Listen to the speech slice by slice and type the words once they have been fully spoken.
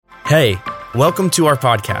Hey, welcome to our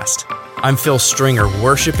podcast. I'm Phil Stringer,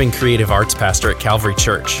 Worship and Creative Arts Pastor at Calvary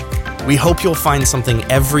Church. We hope you'll find something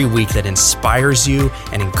every week that inspires you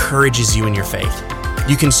and encourages you in your faith.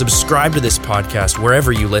 You can subscribe to this podcast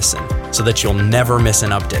wherever you listen so that you'll never miss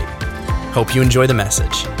an update. Hope you enjoy the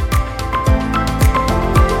message.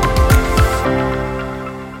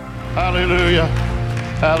 Hallelujah.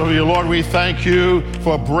 Hallelujah. Lord, we thank you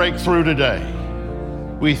for a breakthrough today.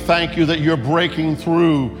 We thank you that you're breaking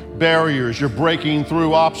through barriers, you're breaking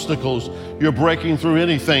through obstacles, you're breaking through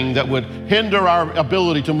anything that would hinder our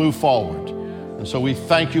ability to move forward. And so we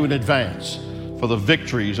thank you in advance for the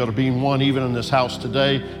victories that are being won even in this house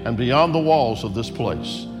today and beyond the walls of this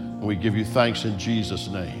place. And we give you thanks in Jesus'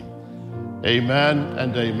 name. Amen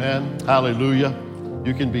and amen. Hallelujah.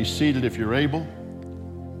 You can be seated if you're able.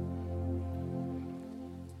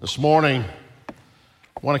 This morning,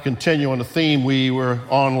 I want to continue on the theme we were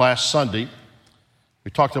on last Sunday. We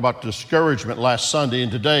talked about discouragement last Sunday,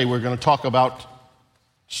 and today we're going to talk about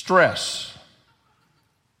stress.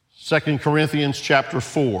 2 Corinthians chapter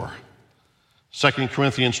 4. 2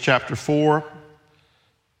 Corinthians chapter 4.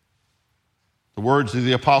 The words of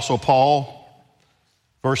the Apostle Paul,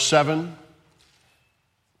 verse 7.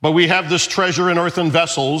 But we have this treasure in earthen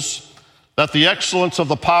vessels, that the excellence of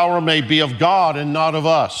the power may be of God and not of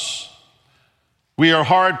us. We are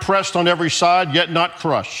hard pressed on every side, yet not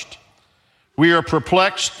crushed. We are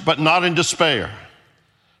perplexed, but not in despair.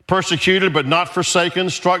 Persecuted, but not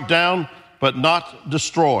forsaken. Struck down, but not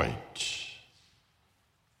destroyed.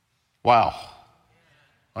 Wow.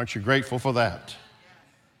 Aren't you grateful for that?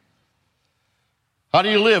 How do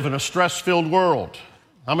you live in a stress-filled world?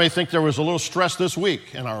 How many think there was a little stress this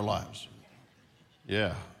week in our lives?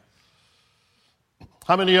 Yeah.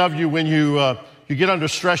 How many of you, when you get under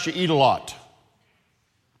stress, you eat a lot?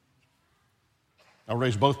 I'll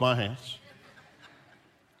raise both my hands.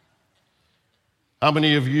 How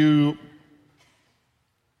many of you,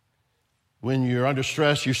 when you're under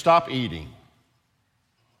stress, you stop eating?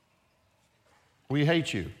 We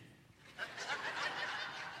hate you.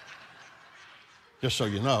 Just so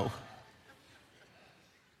you know.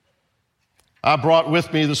 I brought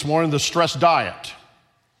with me this morning the stress diet.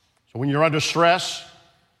 So when you're under stress,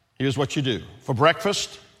 here's what you do. For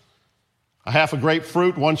breakfast, a half a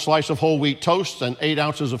grapefruit, 1 slice of whole wheat toast, and 8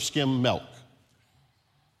 ounces of skim milk.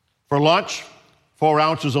 For lunch, 4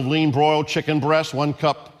 ounces of lean broiled chicken breast, 1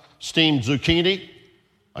 cup steamed zucchini,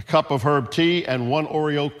 a cup of herb tea, and 1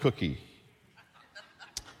 Oreo cookie.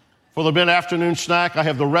 For the mid-afternoon snack, I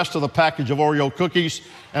have the rest of the package of Oreo cookies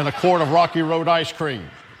and a quart of Rocky Road ice cream.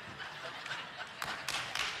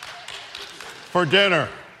 For dinner,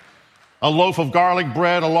 a loaf of garlic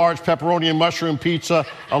bread, a large pepperoni and mushroom pizza,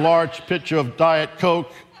 a large pitcher of Diet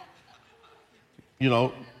Coke. You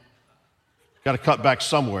know, got to cut back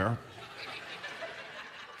somewhere.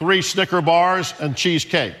 3 Snicker bars and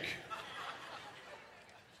cheesecake.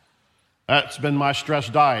 That's been my stress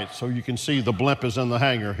diet, so you can see the blimp is in the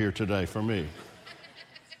hangar here today for me.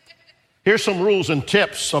 Here's some rules and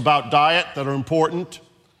tips about diet that are important.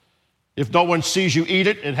 If no one sees you eat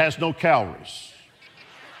it, it has no calories.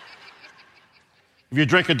 If you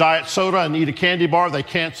drink a diet soda and eat a candy bar, they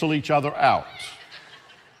cancel each other out.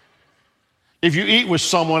 If you eat with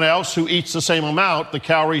someone else who eats the same amount, the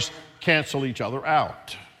calories cancel each other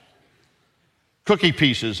out. Cookie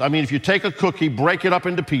pieces. If you take a cookie, break it up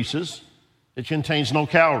into pieces, it contains no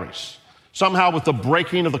calories. Somehow with the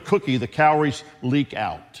breaking of the cookie, the calories leak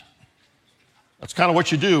out. That's kind of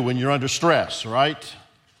what you do when you're under stress, right?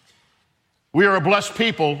 We are a blessed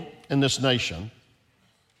people in this nation.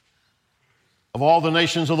 Of all the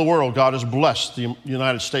nations of the world, God has blessed the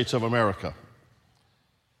United States of America.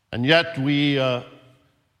 And yet we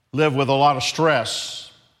live with a lot of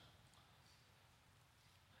stress.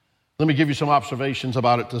 Let me give you some observations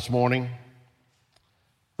about it this morning.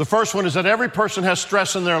 The first one is that every person has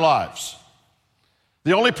stress in their lives.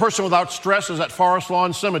 The only person without stress is at Forest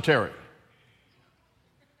Lawn Cemetery.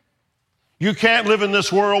 You can't live in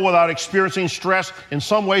this world without experiencing stress in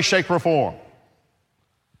some way, shape, or form.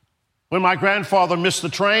 When my grandfather missed the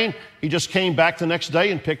train, he just came back the next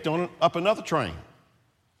day and picked up another train.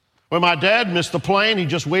 When my dad missed the plane, he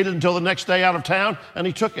just waited until the next day out of town and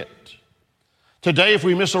he took it. Today, if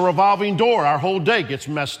we miss a revolving door, our whole day gets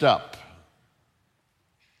messed up.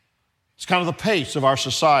 It's kind of the pace of our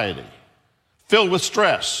society, filled with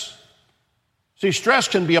stress. See, stress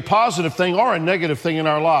can be a positive thing or a negative thing in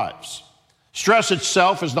our lives. Stress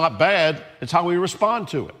itself is not bad, it's how we respond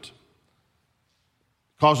to it.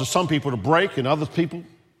 Causes some people to break and other people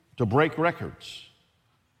to break records.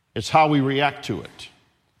 It's how we react to it.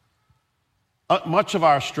 Much of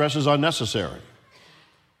our stress is unnecessary.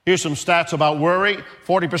 Here's some stats about worry.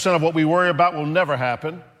 40% of what we worry about will never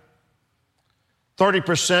happen.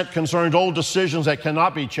 30% concerns old decisions that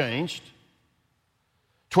cannot be changed.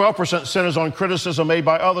 12% centers on criticism made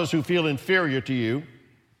by others who feel inferior to you.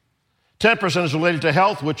 10% is related to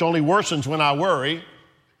health, which only worsens when I worry.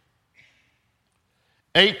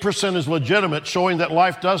 8% is legitimate, showing that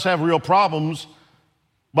life does have real problems,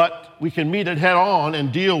 but we can meet it head on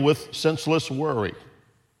and deal with senseless worry.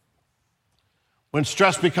 When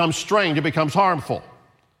stress becomes strained, it becomes harmful.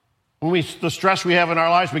 When the stress we have in our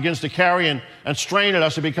lives begins to carry and strain at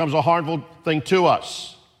us, it becomes a harmful thing to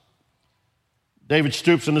us. David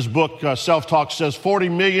Stoops in his book, Self-Talk, says 40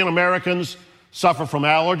 million Americans suffer from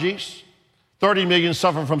allergies, 30 million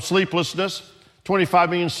suffer from sleeplessness, 25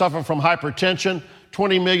 million suffer from hypertension,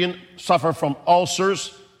 20 million suffer from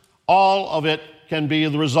ulcers. All of it can be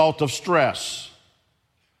the result of stress.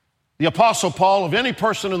 The Apostle Paul, of any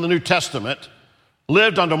person in the New Testament,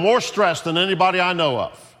 lived under more stress than anybody I know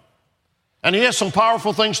of. And he has some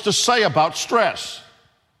powerful things to say about stress.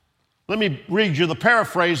 Let me read you the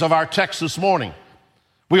paraphrase of our text this morning.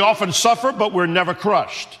 We often suffer, but we're never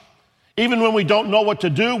crushed. Even when we don't know what to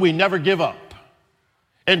do, we never give up.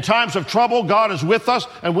 In times of trouble, God is with us,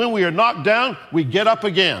 and when we are knocked down, we get up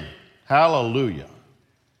again. Hallelujah.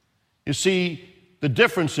 You see, the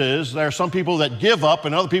difference is there are some people that give up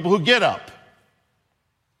and other people who get up.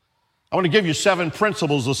 I want to give you 7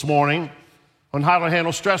 principles this morning on how to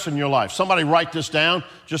handle stress in your life. Somebody write this down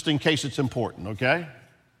just in case it's important, okay?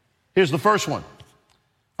 Here's the first one.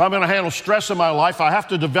 If I'm going to handle stress in my life, I have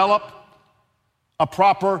to develop a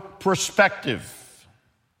proper perspective.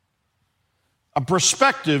 A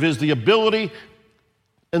perspective is the ability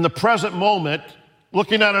in the present moment,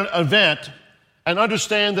 looking at an event, and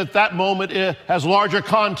understand that that moment has larger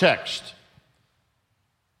context.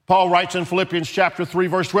 Paul writes in Philippians chapter 3,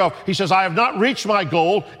 verse 12, he says, I have not reached my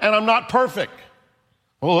goal and I'm not perfect.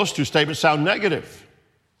 Well, those two statements sound negative.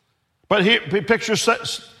 But here, the picture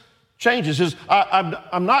changes.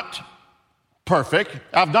 I'm not perfect.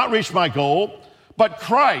 I've not reached my goal, but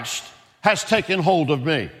Christ has taken hold of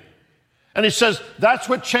me. And he says, that's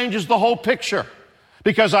what changes the whole picture,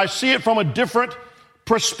 because I see it from a different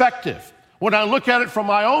perspective. When I look at it from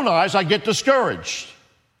my own eyes, I get discouraged.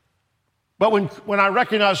 But when I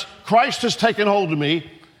recognize Christ has taken hold of me,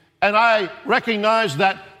 and I recognize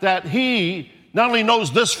that he not only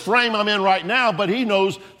knows this frame I'm in right now, but he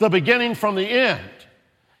knows the beginning from the end.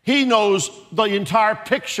 He knows the entire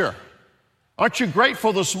picture. Aren't you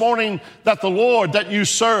grateful this morning that the Lord that you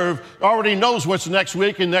serve already knows what's next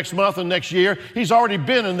week and next month and next year? He's already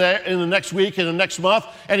been in there in the next week and the next month,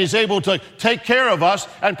 and he's able to take care of us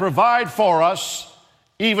and provide for us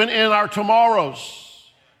even in our tomorrows.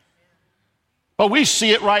 But we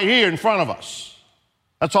see it right here in front of us.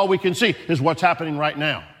 That's all we can see is what's happening right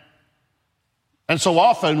now. And so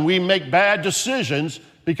often we make bad decisions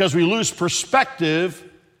because we lose perspective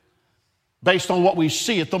based on what we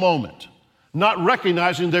see at the moment, not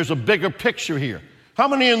recognizing there's a bigger picture here. How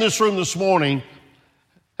many in this room this morning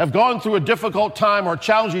have gone through a difficult time or a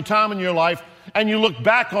challenging time in your life, and you look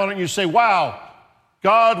back on it and you say, wow,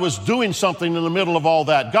 God was doing something in the middle of all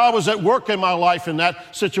that. God was at work in my life in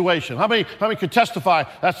that situation. How many could testify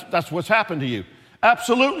that's what's happened to you?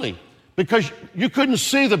 Absolutely, because you couldn't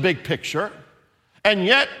see the big picture, and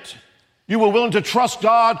yet you were willing to trust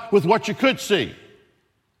God with what you could see.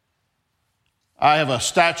 I have a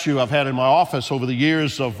statue I've had in my office over the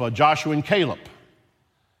years of Joshua and Caleb.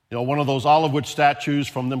 You know, one of those olive wood statues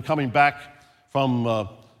from them coming back from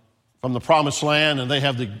the Promised Land, and they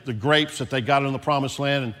have the grapes that they got in the Promised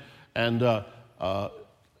Land,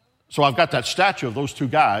 so I've got that statue of those two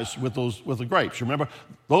guys with the grapes. Remember,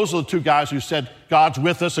 those are the two guys who said, God's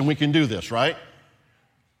with us and we can do this, right?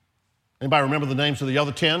 Anybody remember the names of the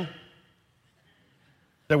other 10?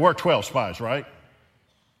 There were 12 spies, right?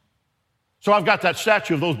 So I've got that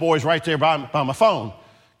statue of those boys right there by my phone,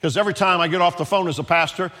 because every time I get off the phone as a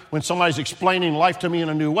pastor, when somebody's explaining life to me in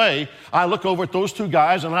a new way, I look over at those two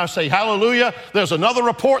guys and I say, hallelujah, there's another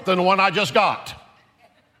report than the one I just got.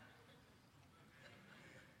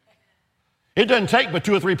 It doesn't take but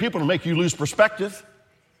 2 or 3 people to make you lose perspective.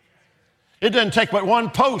 It doesn't take but one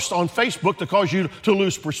post on Facebook to cause you to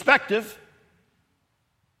lose perspective.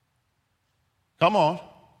 Come on.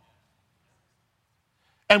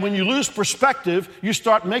 And when you lose perspective, you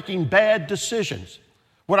start making bad decisions.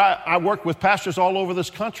 I work with pastors all over this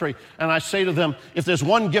country, and I say to them, if there's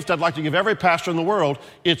one gift I'd like to give every pastor in the world,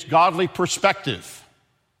 it's godly perspective.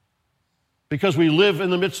 Because we live in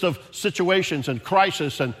the midst of situations and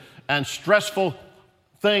crisis and stressful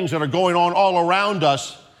things that are going on all around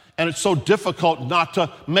us, and it's so difficult not to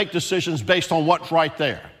make decisions based on what's right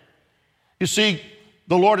there. You see,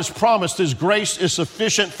 the Lord has promised His grace is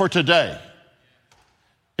sufficient for today.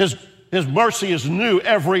 His mercy is new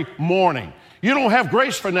every morning. You don't have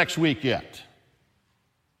grace for next week yet.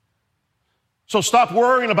 So stop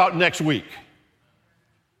worrying about next week.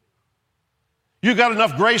 You got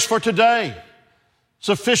enough grace for today.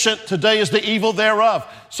 Sufficient today is the evil thereof.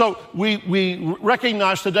 So we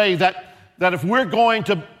recognize today that if we're going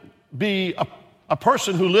to be a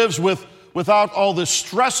person who lives without all this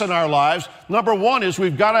stress in our lives, number one is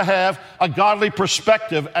we've got to have a godly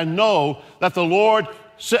perspective and know that the Lord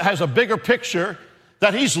has a bigger picture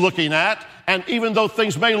that He's looking at. And even though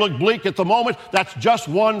things may look bleak at the moment, that's just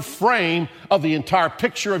one frame of the entire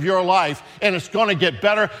picture of your life. And it's going to get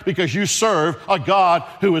better because you serve a God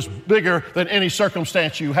who is bigger than any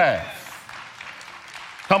circumstance you have.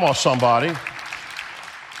 Come on, somebody. It's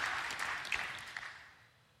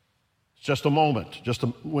just a moment, just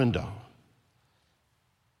a window.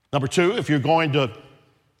 Number two, if you're going to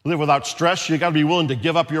live without stress, you got to be willing to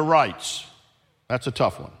give up your rights. That's a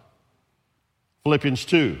tough one. Philippians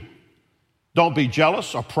 2. Don't be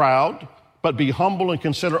jealous or proud, but be humble and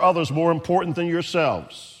consider others more important than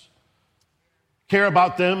yourselves. Care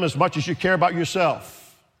about them as much as you care about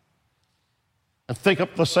yourself. And think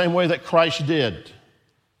up the same way that Christ did.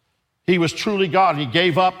 He was truly God. He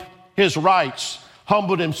gave up His rights,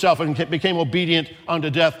 humbled Himself, and became obedient unto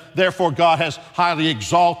death. Therefore, God has highly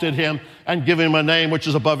exalted Him and given Him a name which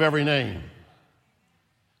is above every name.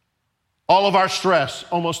 All of our stress,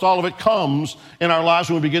 almost all of it, comes in our lives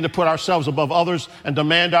when we begin to put ourselves above others and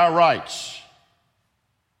demand our rights.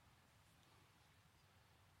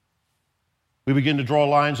 We begin to draw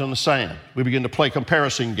lines on the sand. We begin to play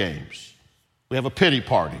comparison games. We have a pity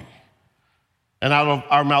party. And out of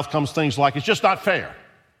our mouth comes things like, it's just not fair.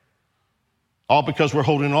 All because we're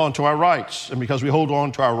holding on to our rights. And because we hold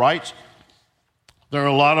on to our rights, there are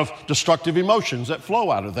a lot of destructive emotions that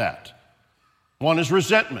flow out of that. One is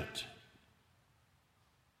resentment.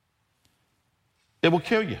 It will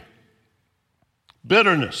kill you.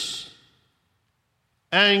 Bitterness,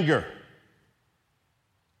 anger.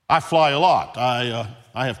 I fly a lot. I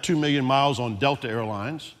have 2 million miles on Delta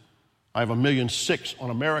Airlines. I have 1.6 million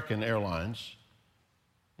on American Airlines.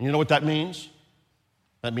 And you know what that means?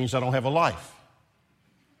 That means I don't have a life.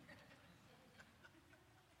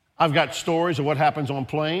 I've got stories of what happens on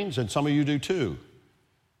planes, and some of you do too.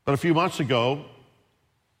 But a few months ago,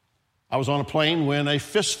 I was on a plane when a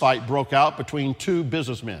fist fight broke out between two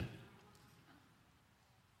businessmen.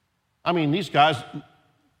 I mean, these guys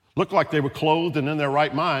looked like they were clothed and in their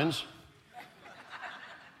right minds.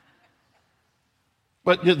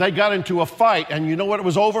 But they got into a fight, and you know what it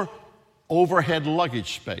was over? Overhead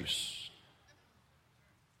luggage space.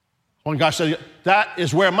 One guy said, that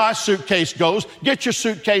is where my suitcase goes. Get your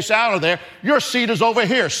suitcase out of there. Your seat is over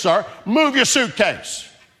here, sir. Move your suitcase.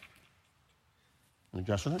 And the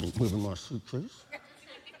guy said, I ain't moving my suitcase.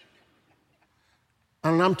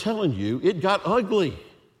 And I'm telling you, it got ugly.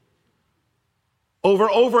 Over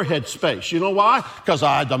overhead space. You know why? Because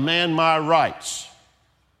I demand my rights.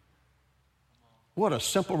 What a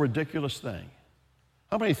simple, ridiculous thing.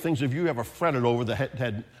 How many things have you ever fretted over that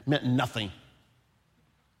had meant nothing?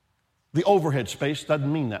 The overhead space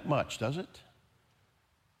doesn't mean that much, does it?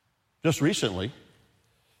 Just recently,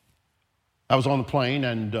 I was on the plane,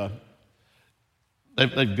 and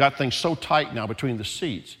they've got things so tight now between the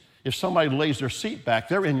seats. If somebody lays their seat back,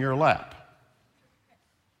 they're in your lap.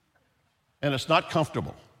 And it's not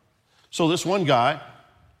comfortable. So this one guy,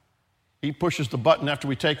 he pushes the button after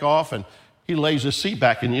we take off, and he lays his seat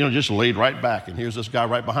back, and just laid right back. And here's this guy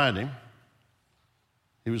right behind him.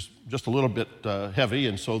 He was just a little bit heavy,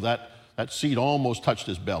 and so that seat almost touched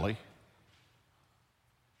his belly.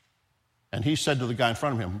 And he said to the guy in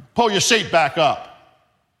front of him, pull your seat back up.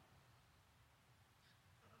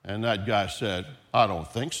 And that guy said, I don't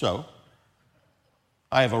think so.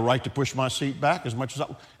 I have a right to push my seat back as much as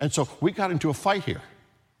I... And so we got into a fight here.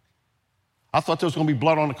 I thought there was going to be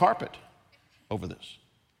blood on the carpet over this.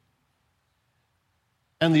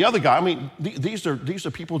 And the other guy, I mean, these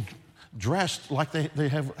are people dressed like they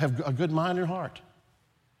have a good mind and heart.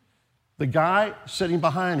 The guy sitting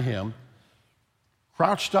behind him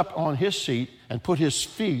crouched up on his seat and put his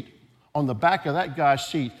feet on the back of that guy's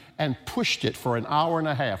seat and pushed it for an hour and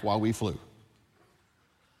a half while we flew.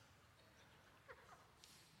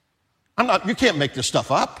 You can't make this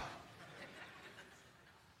stuff up.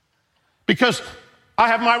 Because I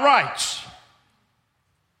have my rights.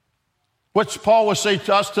 What Paul would say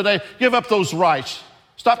to us today, give up those rights.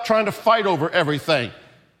 Stop trying to fight over everything.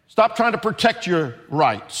 Stop trying to protect your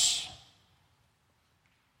rights.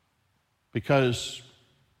 Because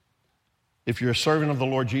If you're a servant of the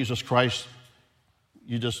Lord Jesus Christ,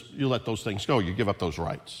 you let those things go. You give up those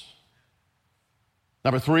rights.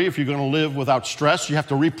 Number 3, if you're going to live without stress, you have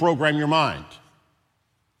to reprogram your mind.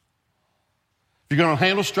 If you're going to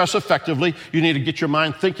handle stress effectively, you need to get your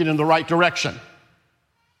mind thinking in the right direction.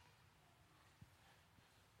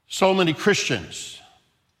 So many Christians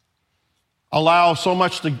allow so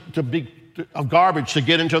much of garbage to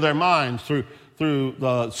get into their minds through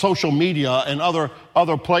the social media and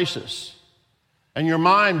other places. And your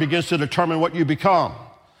mind begins to determine what you become.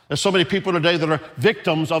 There's so many people today that are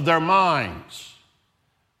victims of their minds.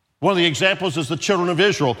 One of the examples is the children of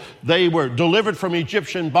Israel. They were delivered from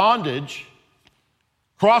Egyptian bondage,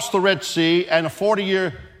 crossed the Red Sea, and a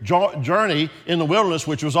 40-year journey in the wilderness,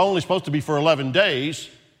 which was only supposed to be for 11 days.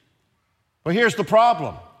 But here's the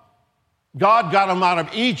problem. God got them out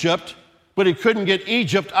of Egypt, but he couldn't get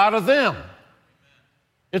Egypt out of them.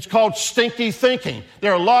 It's called stinky thinking.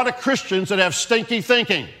 There are a lot of Christians that have stinky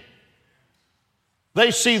thinking.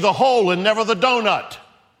 They see the hole and never the donut.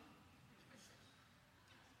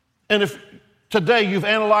 And if today you've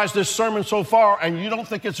analyzed this sermon so far and you don't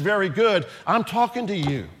think it's very good, I'm talking to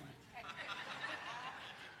you.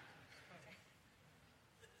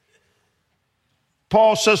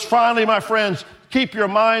 Paul says, finally, my friends, keep your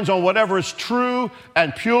minds on whatever is true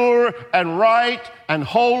and pure and right and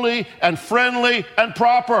holy and friendly and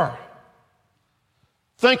proper.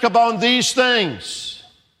 Think about these things.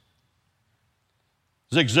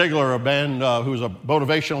 Zig Ziglar, a man who was a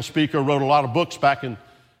motivational speaker, wrote a lot of books back in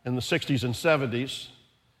the 60s and 70s.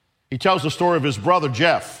 He tells the story of his brother,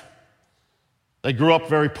 Jeff. They grew up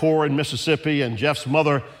very poor in Mississippi, and Jeff's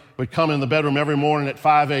mother would come in the bedroom every morning at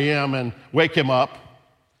 5 a.m. and wake him up.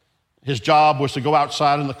 His job was to go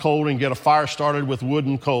outside in the cold and get a fire started with wood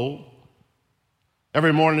and coal.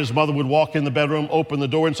 Every morning his mother would walk in the bedroom, open the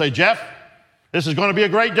door and say, Jeff, this is going to be a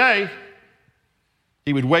great day.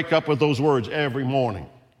 He would wake up with those words every morning.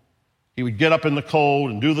 He would get up in the cold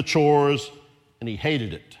and do the chores, and he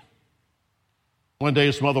hated it. One day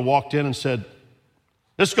his mother walked in and said,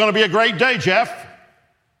 this is going to be a great day, Jeff.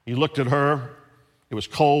 He looked at her. It was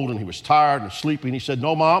cold and he was tired and sleepy, and he said,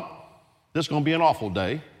 no, Mom, this is going to be an awful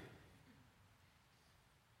day.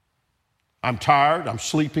 I'm tired, I'm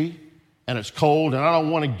sleepy, and it's cold, and I don't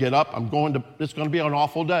want to get up. It's going to be an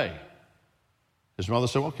awful day. His mother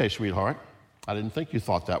said, okay, sweetheart, I didn't think you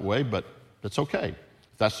thought that way, but it's okay.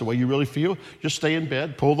 If that's the way you really feel, just stay in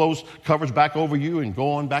bed, pull those covers back over you, and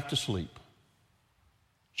go on back to sleep.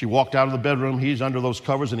 She walked out of the bedroom. He's under those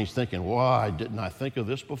covers, and he's thinking, why didn't I think of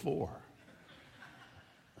this before?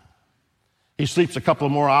 He sleeps a couple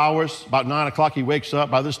of more hours. About 9 o'clock, he wakes up.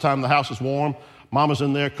 By this time, the house is warm. Mama's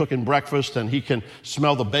in there cooking breakfast, and he can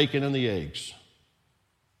smell the bacon and the eggs.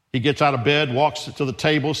 He gets out of bed, walks to the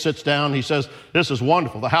table, sits down. He says, this is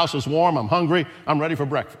wonderful. The house is warm. I'm hungry. I'm ready for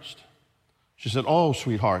breakfast. She said, oh,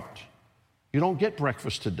 sweetheart, you don't get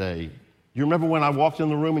breakfast today. You remember when I walked in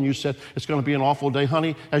the room and you said, it's going to be an awful day?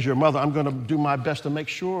 Honey, as your mother, I'm going to do my best to make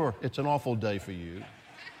sure it's an awful day for you.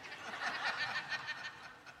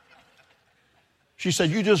 She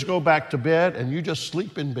said, you just go back to bed and you just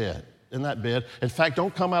sleep in that bed. In fact,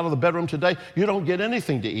 don't come out of the bedroom today. You don't get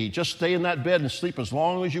anything to eat. Just stay in that bed and sleep as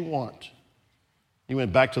long as you want. He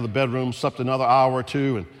went back to the bedroom, slept another hour or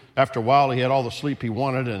two, and after a while, he had all the sleep he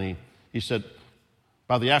wanted, and he said,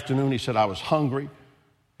 by the afternoon, he said, I was hungry.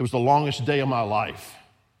 It was the longest day of my life.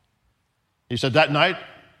 He said, that night,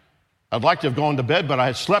 I'd like to have gone to bed, but I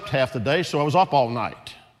had slept half the day, so I was up all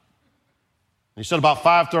night. He said, about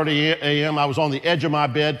 5:30 a.m., I was on the edge of my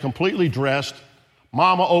bed, completely dressed.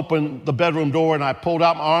 Mama opened the bedroom door, and I pulled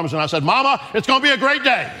out my arms, and I said, Mama, it's going to be a great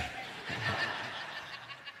day.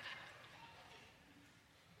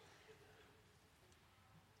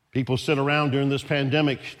 People sit around during this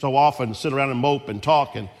pandemic so often, sit around and mope and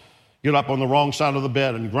talk and get up on the wrong side of the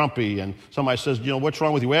bed and grumpy, and somebody says, what's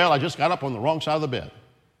wrong with you? Well, I just got up on the wrong side of the bed.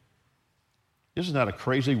 Isn't that a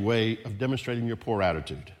crazy way of demonstrating your poor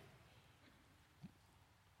attitude?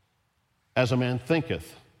 As a man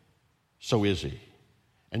thinketh, so is he.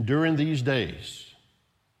 And during these days,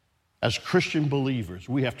 as Christian believers,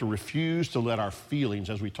 we have to refuse to let our feelings,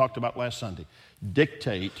 as we talked about last Sunday,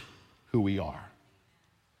 dictate who we are.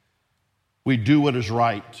 We do what is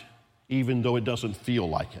right, even though it doesn't feel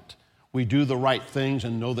like it. We do the right things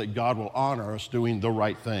and know that God will honor us doing the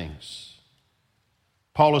right things.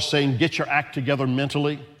 Paul is saying, get your act together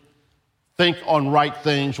mentally. Think on right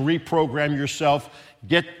things. Reprogram yourself.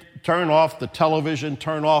 Turn off the television.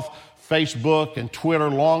 Turn off Facebook and Twitter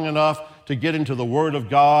long enough to get into the Word of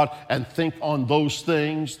God and think on those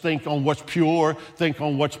things. Think on what's pure. Think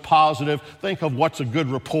on what's positive. Think of what's a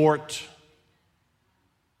good report.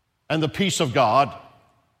 And the peace of God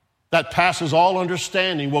that passes all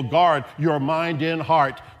understanding will guard your mind and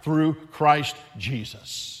heart through Christ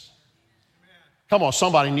Jesus. Come on,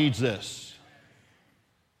 somebody needs this.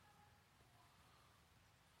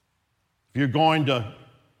 If you're going to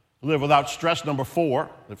live without stress, number 4,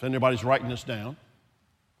 if anybody's writing this down,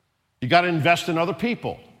 you got to invest in other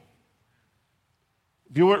people.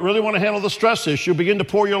 If you really want to handle the stress issue, begin to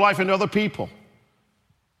pour your life into other people.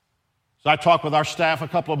 As I talked with our staff a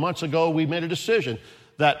couple of months ago, we made a decision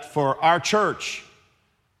that for our church,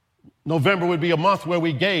 November would be a month where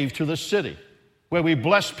we gave to this city, where we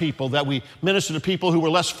blessed people, that we ministered to people who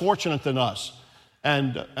were less fortunate than us.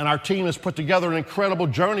 And our team has put together an incredible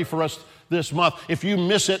journey for us this month. If you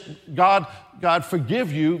miss it, God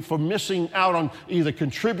forgive you for missing out on either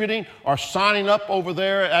contributing or signing up over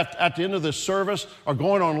there at the end of this service, or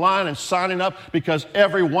going online and signing up, because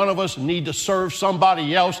every one of us need to serve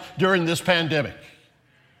somebody else during this pandemic.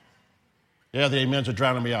 Yeah, the amens are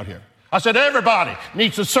drowning me out here. I said everybody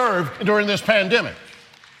needs to serve during this pandemic.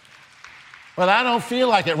 But I don't feel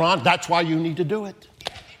like it, Ron. That's why you need to do it.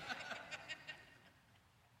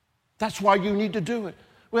 That's why you need to do it.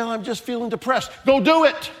 Well, I'm just feeling depressed. Go do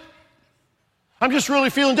it. I'm just really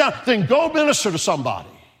feeling down. Then go minister to somebody.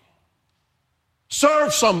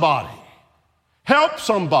 Serve somebody. Help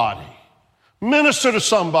somebody. Minister to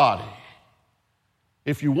somebody.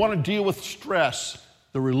 If you want to deal with stress,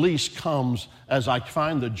 the release comes as I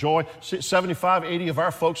find the joy. 75, 80 of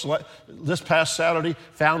our folks this past Saturday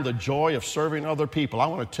found the joy of serving other people. I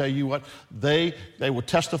want to tell you what, they will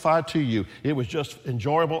testify to you. It was just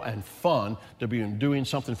enjoyable and fun to be doing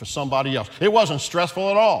something for somebody else. It wasn't stressful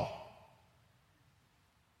at all.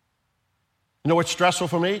 You know what's stressful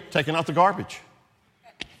for me? Taking out the garbage.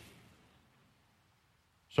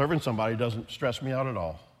 Serving somebody doesn't stress me out at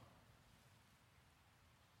all.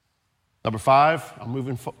 Number 5, I'm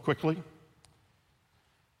moving quickly.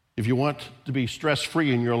 If you want to be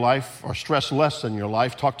stress-free in your life or stress less in your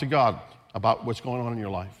life, talk to God about what's going on in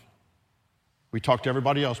your life. We talk to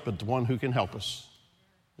everybody else, but the one who can help us,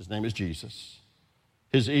 his name is Jesus.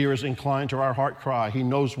 His ear is inclined to our heart cry. He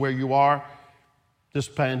knows where you are. This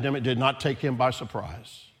pandemic did not take him by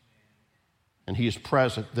surprise, and he is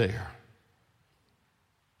present there.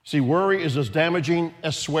 See, worry is as damaging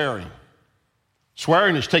as swearing.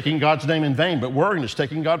 Swearing is taking God's name in vain, but worrying is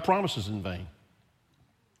taking God's promises in vain.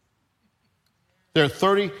 There are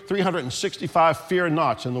 365 fear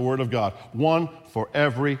nots in the Word of God, one for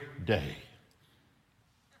every day.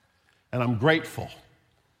 And I'm grateful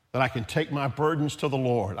that I can take my burdens to the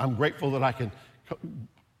Lord. I'm grateful that I can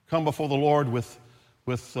come before the Lord with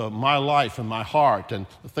my life and my heart and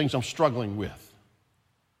the things I'm struggling with.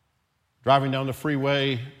 Driving down the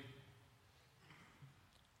freeway,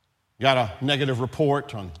 got a negative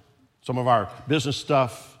report on some of our business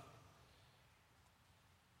stuff.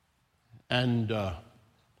 And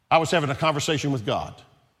I was having a conversation with God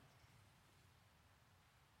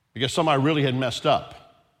because somebody really had messed up.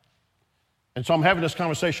 And so I'm having this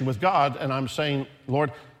conversation with God, and I'm saying,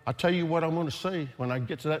 Lord, I'll tell you what I'm going to say when I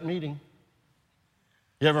get to that meeting.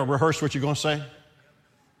 You ever rehearse what you're going to say?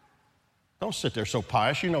 Don't sit there so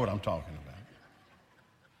pious. You know what I'm talking about.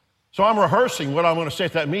 So I'm rehearsing what I'm going to say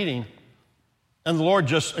at that meeting, and the Lord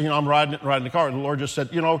just, I'm riding the car, and the Lord just said,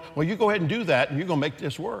 well, you go ahead and do that, and you're going to make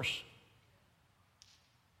this worse.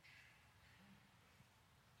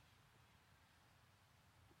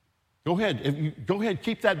 Go ahead,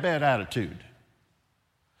 keep that bad attitude.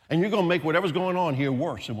 And you're going to make whatever's going on here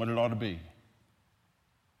worse than what it ought to be.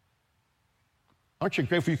 Aren't you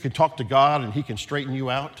grateful you can talk to God and he can straighten you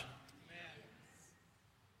out?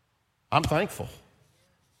 I'm thankful.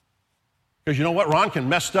 Because you know what? Ron can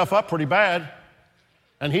mess stuff up pretty bad.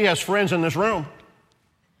 And he has friends in this room.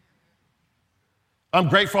 I'm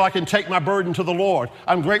grateful I can take my burden to the Lord.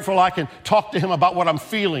 I'm grateful I can talk to him about what I'm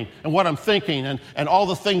feeling and what I'm thinking and all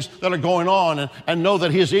the things that are going on and know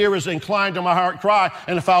that his ear is inclined to my heart cry.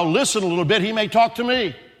 And if I'll listen a little bit, he may talk to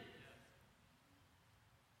me.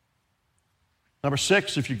 Number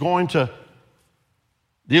 6, if you're going to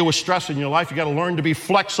deal with stress in your life, you got to learn to be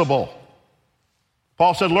flexible.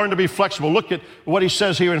 Paul said, learn to be flexible. Look at what he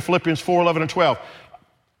says here in Philippians 4:11 and 12.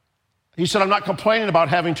 He said, I'm not complaining about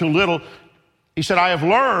having too little. He said, I have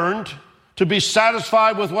learned to be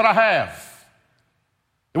satisfied with what I have.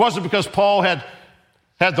 It wasn't because Paul had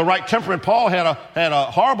the right temperament. Paul had a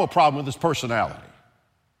horrible problem with his personality.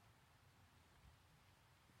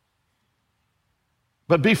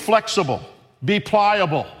 But be flexible. Be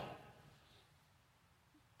pliable.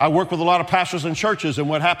 I work with a lot of pastors in churches, and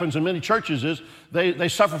what happens in many churches is they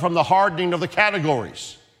suffer from the hardening of the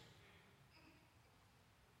categories.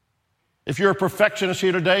 If you're a perfectionist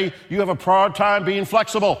here today, you have a hard time being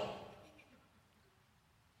flexible.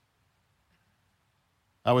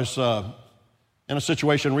 I was in a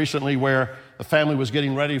situation recently where the family was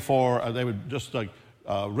getting ready for, they would just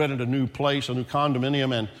rented a new place, a new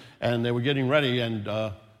condominium, and they were getting ready, and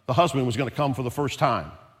the husband was going to come for the first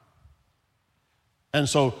time. And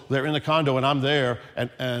so they're in the condo, and I'm there,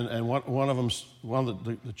 and one of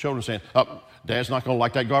the children saying, "Oh, Dad's not going to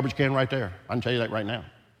like that garbage can right there. I can tell you that right now.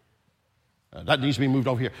 That needs to be moved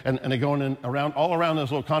over here." And they're going in all around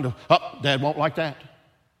this little condo. "Oh, Dad won't like that.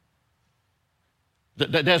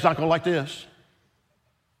 Dad's not going to like this."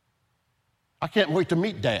 I can't wait to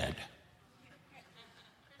meet Dad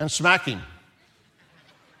and smack him.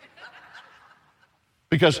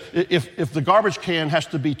 Because if the garbage can has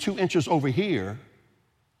to be 2 inches over here,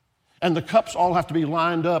 and the cups all have to be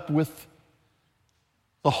lined up with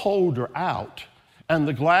the holder out, and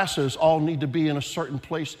the glasses all need to be in a certain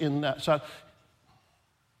place in that side.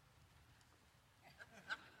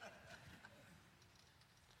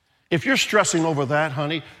 If you're stressing over that,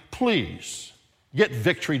 honey, please get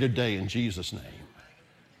victory today in Jesus' name.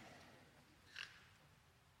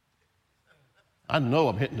 I know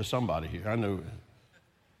I'm hitting to somebody here. I know.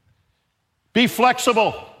 Be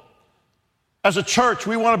flexible. As a church,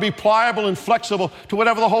 we want to be pliable and flexible to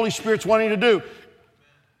whatever the Holy Spirit's wanting to do.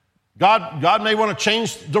 God may want to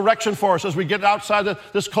change direction for us as we get outside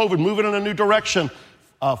this COVID, moving in a new direction,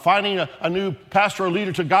 finding a new pastor or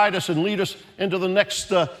leader to guide us and lead us into the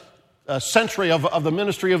next century of the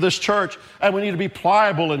ministry of this church. And we need to be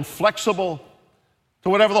pliable and flexible to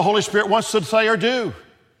whatever the Holy Spirit wants to say or do.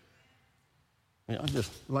 I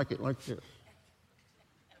just like it like this.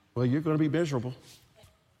 Well, you're going to be miserable.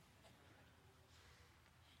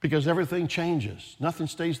 Because everything changes. Nothing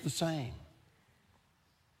stays the same.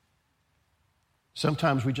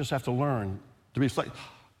 Sometimes we just have to learn to be flexible.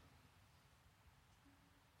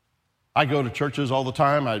 I go to churches all the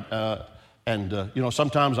time,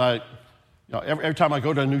 sometimes every time I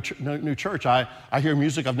go to a new church, I hear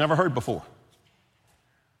music I've never heard before.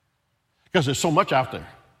 Because there's so much out there.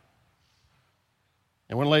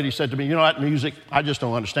 And one lady said to me, that music, I just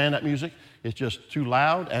don't understand that music. It's just too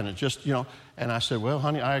loud, and it's just, And I said, well,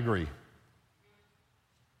 honey, I agree.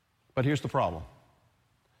 But here's the problem.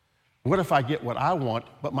 What if I get what I want,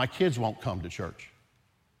 but my kids won't come to church?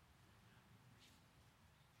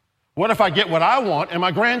 What if I get what I want and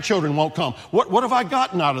my grandchildren won't come? What have I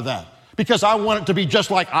gotten out of that? Because I want it to be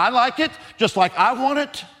just like I like it, just like I want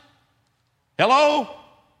it? Hello?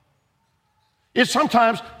 It's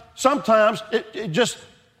sometimes it just,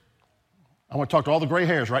 I want to talk to all the gray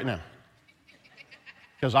hairs right now.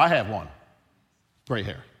 Because I have one gray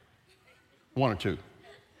hair. 1 or 2.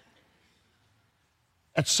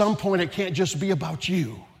 At some point, it can't just be about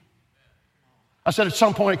you. I said at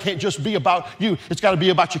some point, it can't just be about you. It's got to be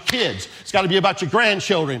about your kids. It's got to be about your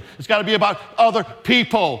grandchildren. It's got to be about other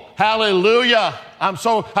people. Hallelujah. I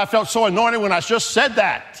felt so anointed when I just said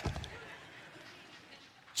that.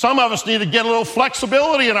 Some of us need to get a little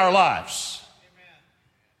flexibility in our lives.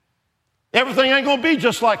 Everything ain't going to be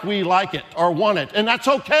just like we like it or want it, and that's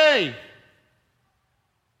okay.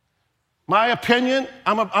 My opinion,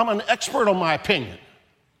 I'm an expert on my opinion.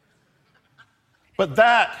 But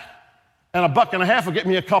that and $1.50 will get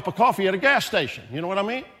me a cup of coffee at a gas station. You know what I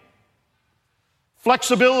mean?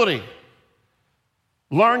 Flexibility.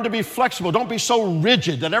 Learn to be flexible. Don't be so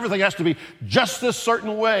rigid that everything has to be just this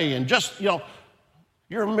certain way and just, you're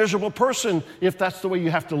a miserable person if that's the way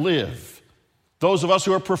you have to live. Those of us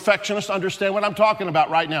who are perfectionists understand what I'm talking about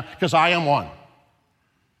right now, because I am one.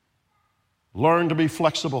 Learn to be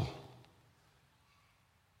flexible.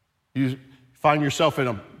 You find yourself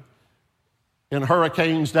in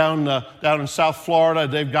hurricanes down in South Florida.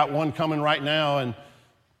 They've got one coming right now, and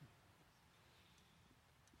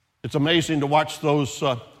it's amazing to watch those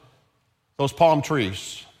palm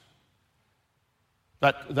trees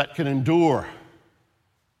that can endure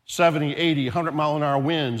 70, 80, 100-mile-an-hour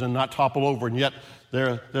winds and not topple over. And yet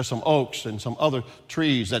there's some oaks and some other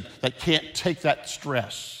trees that can't take that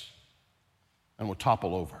stress and will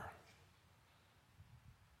topple over.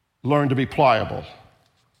 Learn to be pliable.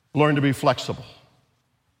 Learn to be flexible.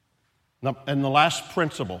 And the last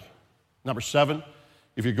principle, number 7,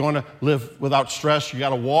 if you're going to live without stress, you got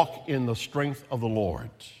to walk in the strength of the Lord.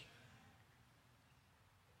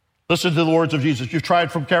 Listen to the words of Jesus. You've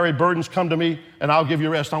tried from carried burdens, come to me, and I'll give you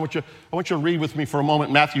rest. I want you to read with me for a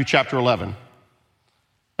moment Matthew chapter 11.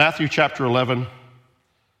 Matthew chapter 11.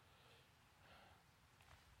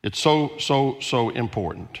 It's so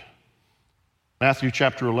important. Matthew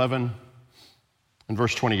chapter 11 and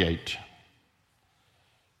verse 28.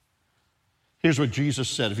 Here's what Jesus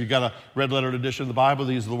said. If you've got a red letter edition of the Bible,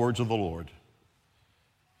 these are the words of the Lord.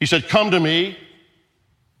 He said, "Come to me,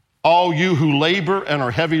 all you who labor and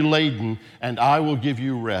are heavy laden, and I will give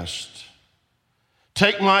you rest.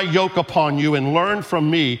 Take my yoke upon you and learn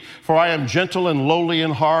from me, for I am gentle and lowly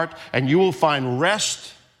in heart, and you will find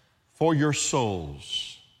rest for your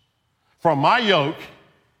souls. For my yoke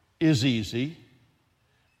is easy,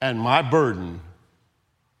 and my burden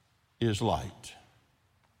is light."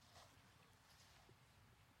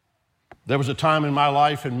 There was a time in my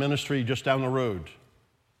life in ministry just down the road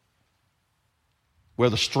where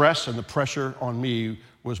the stress and the pressure on me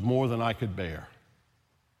was more than I could bear.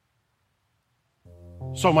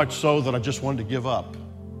 So much so that I just wanted to give up.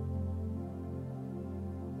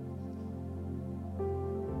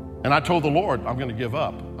 And I told the Lord, I'm going to give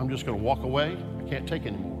up. I'm just going to walk away. I can't take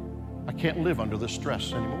anymore. I can't live under this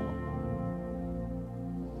stress anymore.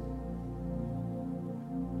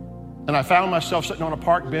 And I found myself sitting on a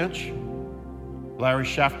park bench, Larry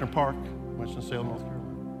Schaffner Park, Winston-Salem, North Carolina.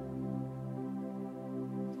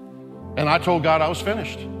 And I told God I was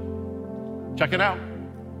finished. Check it out.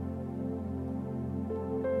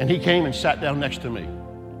 And he came and sat down next to me.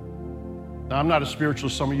 Now, I'm not as spiritual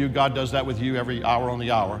as some of you. God does that with you every hour on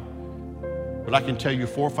the hour. But I can tell you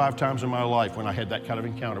 4 or 5 times in my life when I had that kind of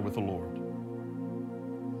encounter with the Lord.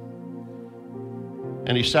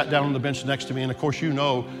 And he sat down on the bench next to me. And of course, you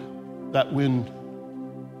know that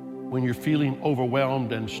when you're feeling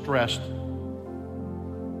overwhelmed and stressed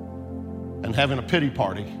and having a pity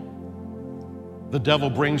party, the devil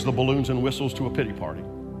brings the balloons and whistles to a pity party,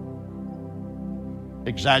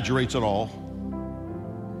 exaggerates it all.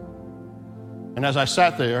 And as I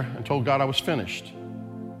sat there and told God I was finished,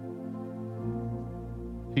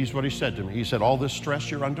 here's what he said to me. He said, all this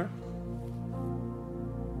stress you're under,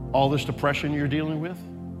 all this depression you're dealing with,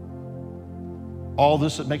 all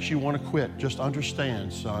this that makes you want to quit, just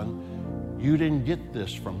understand, son, you didn't get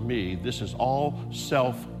this from me. This is all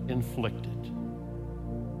self-inflicted.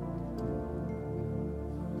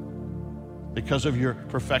 Because of your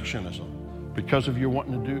perfectionism, because of your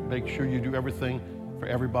wanting to make sure you do everything for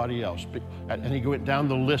everybody else. And he went down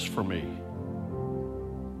the list for me.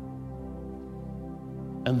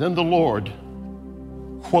 And then the Lord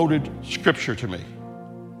quoted scripture to me.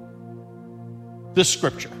 This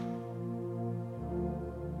scripture.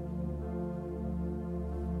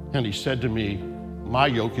 And he said to me, my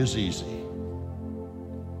yoke is easy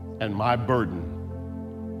and my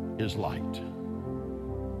burden is light.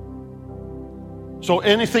 So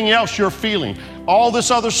anything else you're feeling, all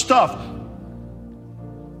this other stuff,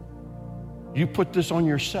 you put this on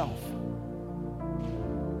yourself.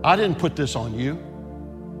 I didn't put this on you.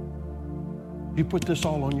 You put this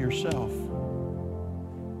all on yourself.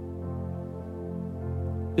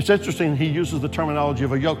 It's interesting, he uses the terminology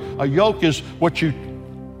of a yoke. A yoke is what you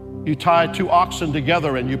tie 2 oxen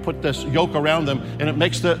together and you put this yoke around them and it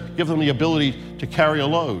gives them the ability to carry a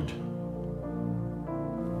load.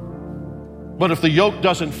 But if the yoke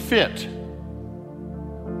doesn't fit,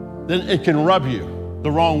 then it can rub you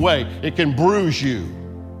the wrong way. It can bruise you.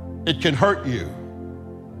 It can hurt you.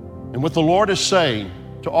 And what the Lord is saying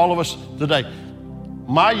to all of us today,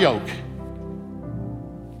 my yoke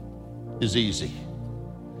is easy.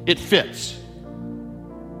 It fits.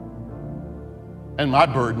 And my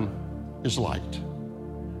burden is light.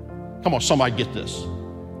 Come on, somebody get this.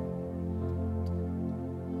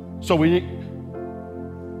 So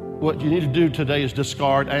what you need to do today is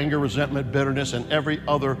discard anger, resentment, bitterness, and every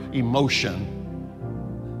other emotion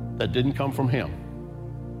that didn't come from him.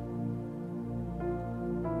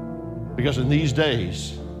 Because in these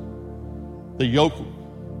days, the yoke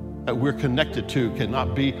that we're connected to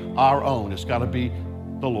cannot be our own. It's got to be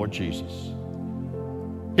the Lord Jesus.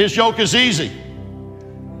 His yoke is easy,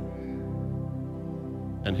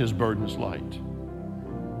 and his burden is light.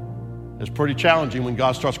 It's pretty challenging when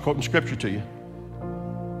God starts quoting scripture to you.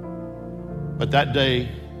 But that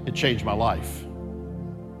day, it changed my life.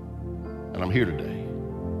 And I'm here today.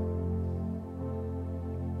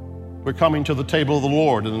 We're coming to the table of the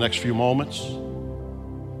Lord in the next few moments,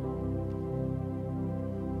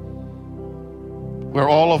 where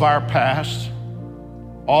all of our past,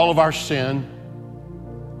 all of our sin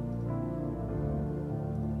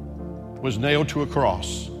was nailed to a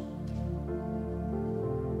cross.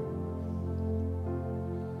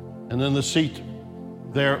 And then the seat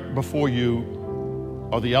there before you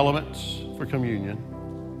are the elements for communion.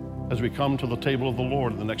 As we come to the table of the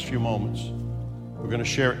Lord in the next few moments, we're going to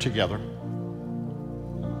share it together.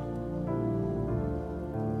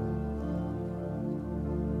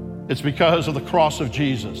 It's because of the cross of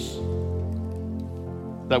Jesus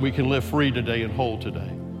that we can live free today and whole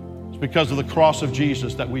today. It's because of the cross of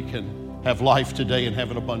Jesus that we can have life today and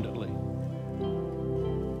have it abundantly.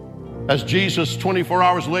 As Jesus, 24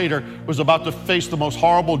 hours later, was about to face the most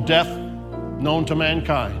horrible death known to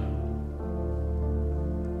mankind,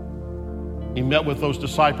 he met with those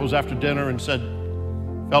disciples after dinner and said,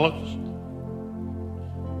 fellas,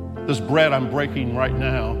 this bread I'm breaking right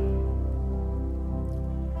now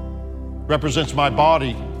represents my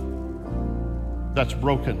body that's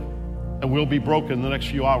broken and will be broken in the next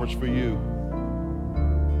few hours for you.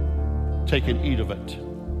 Take and eat of it.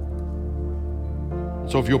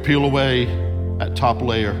 So if you'll peel away that top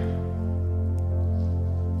layer,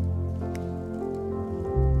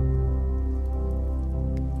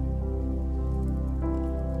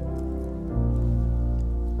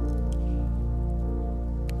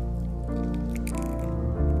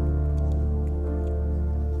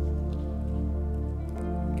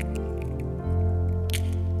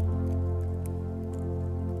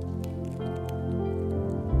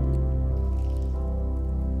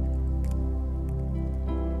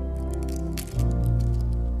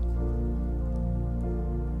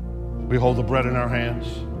 we hold the bread in our hands.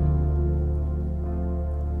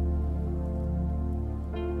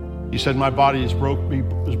 He said, my body is going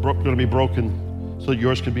to be broken so that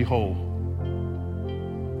yours can be whole.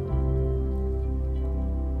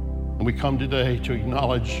 And we come today to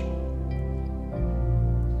acknowledge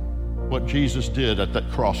what Jesus did at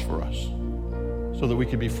that cross for us so that we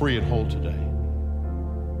can be free and whole today.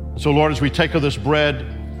 So Lord, as we take of this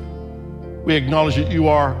bread, we acknowledge that you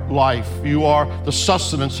are life. You are the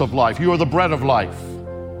sustenance of life. You are the bread of life.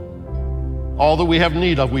 All that we have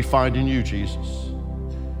need of, we find in you, Jesus.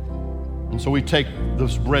 And so we take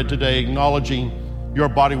this bread today, acknowledging your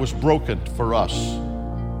body was broken for us,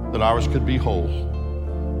 that ours could be whole.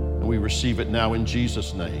 And we receive it now in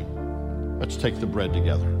Jesus' name. Let's take the bread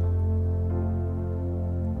together.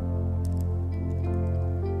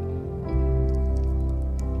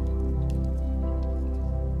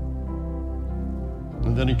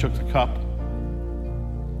 And then he took the cup.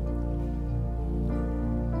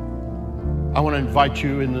 I want to invite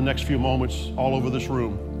you in the next few moments all over this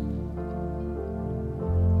room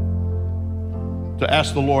to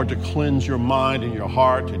ask the Lord to cleanse your mind and your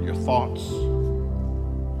heart and your thoughts.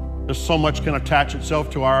 There's so much can attach itself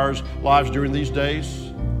to our lives during these days.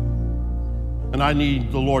 And I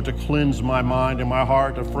need the Lord to cleanse my mind and my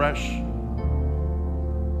heart afresh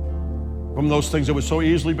from those things that would so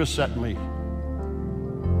easily beset me.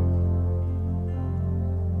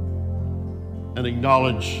 And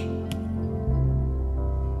acknowledge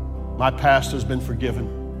my past has been forgiven.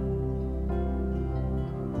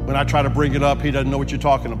 When I try to bring it up, he doesn't know what you're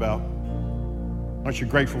talking about. Aren't you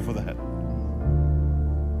grateful for that?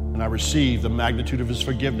 And I receive the magnitude of his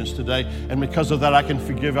forgiveness today. And because of that, I can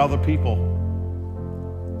forgive other people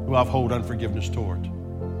who I've hold unforgiveness toward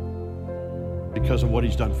because of what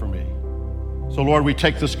he's done for me. So Lord, we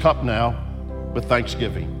take this cup now with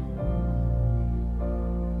thanksgiving.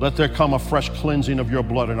 Let there come a fresh cleansing of your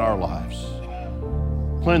blood in our lives.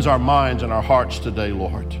 Cleanse our minds and our hearts today,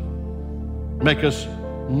 Lord. Make us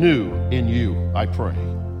new in you, I pray,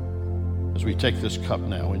 as we take this cup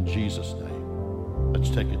now in Jesus' name. Let's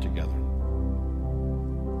take it together.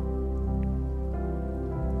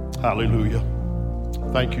 Hallelujah.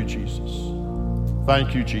 Thank you, Jesus.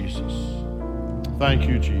 Thank you, Jesus. Thank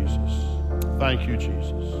you, Jesus. Thank you,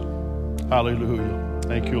 Jesus. Hallelujah.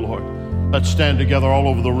 Thank you, Lord. Let's stand together all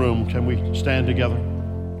over the room. Can we stand together?